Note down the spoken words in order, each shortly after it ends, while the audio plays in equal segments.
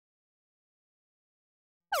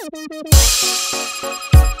It's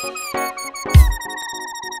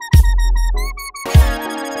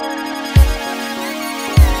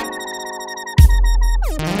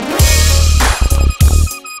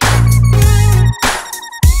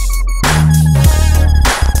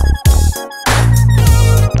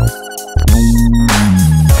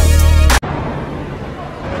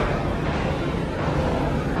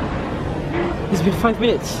been 5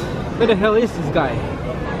 minutes. Where the hell is this guy?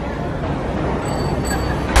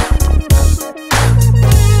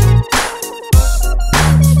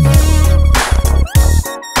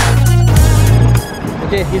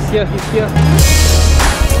 Okay, he's here, he's here.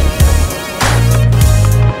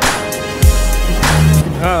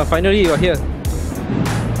 Ah, finally you're here.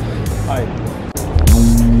 Hi.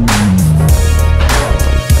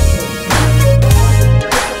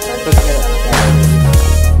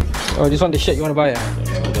 Oh, this one the shirt you want to buy? Yeah,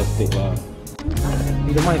 I'll just take lah.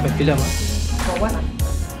 You don't mind if I film? For what?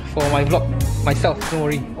 For my vlog, myself, don't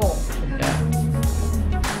worry. Oh, Yeah.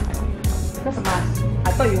 that's a mask.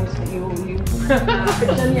 I thought you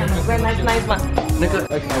picture me, I'm wear nice mask.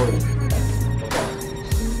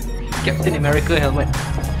 Captain America helmet.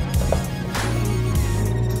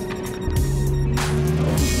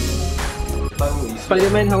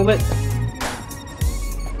 Spider-Man helmet.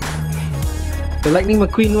 The Lightning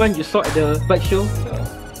McQueen one you saw at the bike show.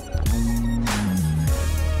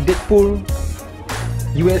 Deadpool,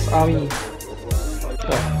 US Army.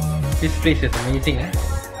 Oh, this place is amazing.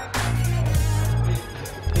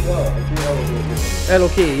 L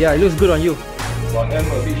okay, yeah, it looks good on you. But M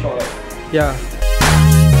a bit short lah. Yeah.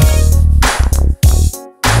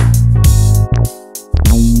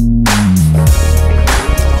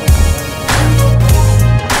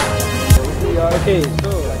 Okay, so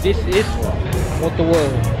this is Motor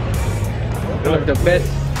World, one of the best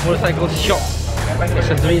motorcycle shop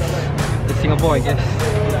accessories in Singapore, I guess.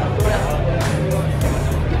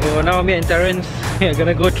 So now me and Terence are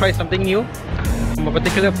gonna go try something new from a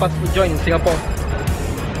particular fast food joint in Singapore.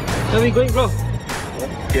 Where are we going, bro?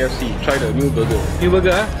 KFC, try the new burger. New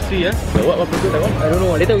burger, see ya. The what burger that one? I don't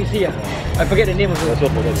know, later we see. I forget the name also. Also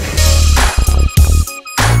forgot.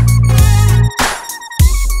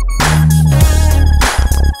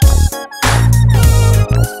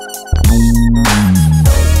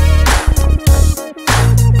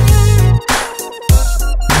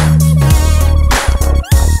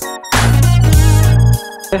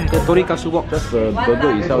 The Tori Katsu box. Just the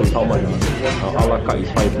burger itself is how much? A la carte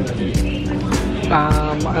is 550.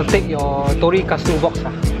 I'll take your Tori Katsu box.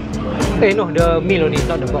 Eh no, the meal only,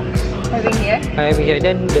 not the box. Having here? I have here.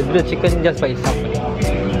 Then the grilled chicken just by itself.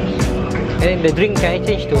 And then the drink, can I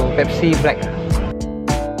change to Pepsi Black?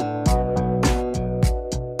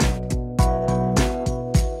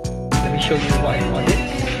 Let me show you what I wanted.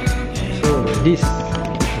 So this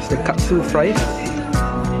is the katsu fries,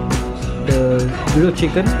 the grilled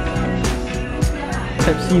chicken,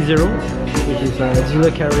 Pepsi Zero, which is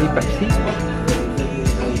 0 calorie Pepsi,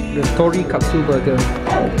 the Tori Katsu burger.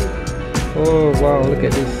 Oh wow, look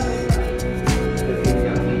at this.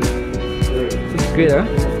 It's great, huh?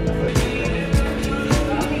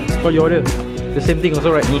 What you order? The same thing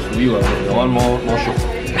also, right? Lose view, I want more show.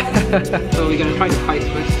 So we're gonna try the fries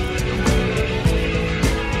first.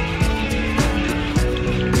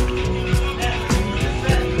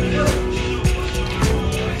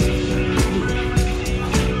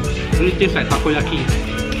 Really tastes like takoyaki.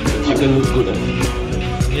 Chicken looks good.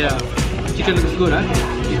 Yeah, chicken looks good, huh?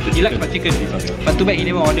 He likes my chicken, but too bad he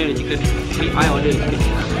never ordered the chicken. I ordered the chicken.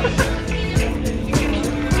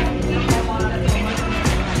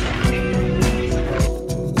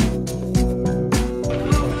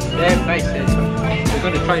 Damn nice, eh? We're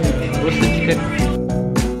going to try the roasted chicken.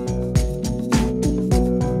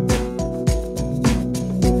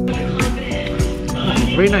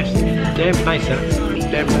 Very nice. Damn nice, huh?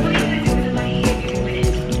 Damn nice.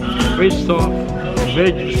 Very soft,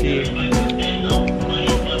 very juicy.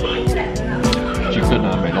 Chicken,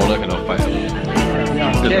 McDonald's cannot fight.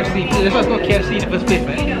 Yeah, KFC. That's why it's called KFC in the first place,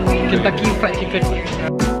 man. Kentucky Fried Chicken.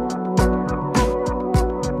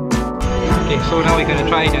 Okay, so now we're gonna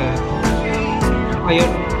try the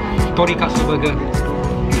Iron Tori Katsu burger.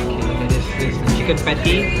 Okay, look at this. There's the chicken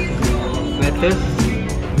patty, lettuce,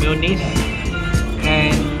 mayonnaise,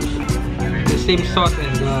 and the same sauce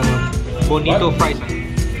as the bonito fries.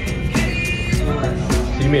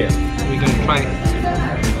 We're gonna try it.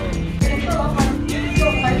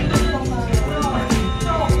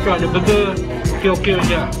 So the burger, okay,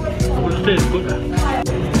 yeah. I would say it's good.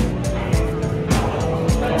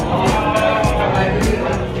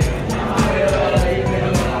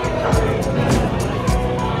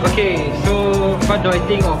 Okay, so what do I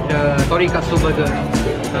think of the Tori Katsu burger?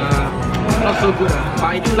 Not so good, but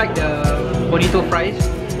I do like the bonito fries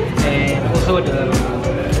and also the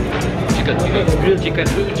grilled chicken.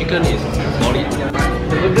 Grilled chicken is solid. Yeah, but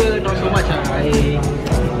the burger not so much. I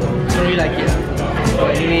don't really like it. So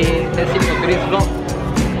anyway, that's it for today's vlog.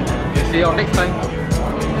 We'll see you all next time.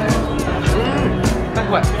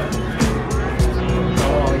 What?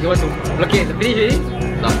 Oh, you want to? Okay, the finish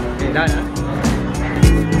already? Done. Okay, done.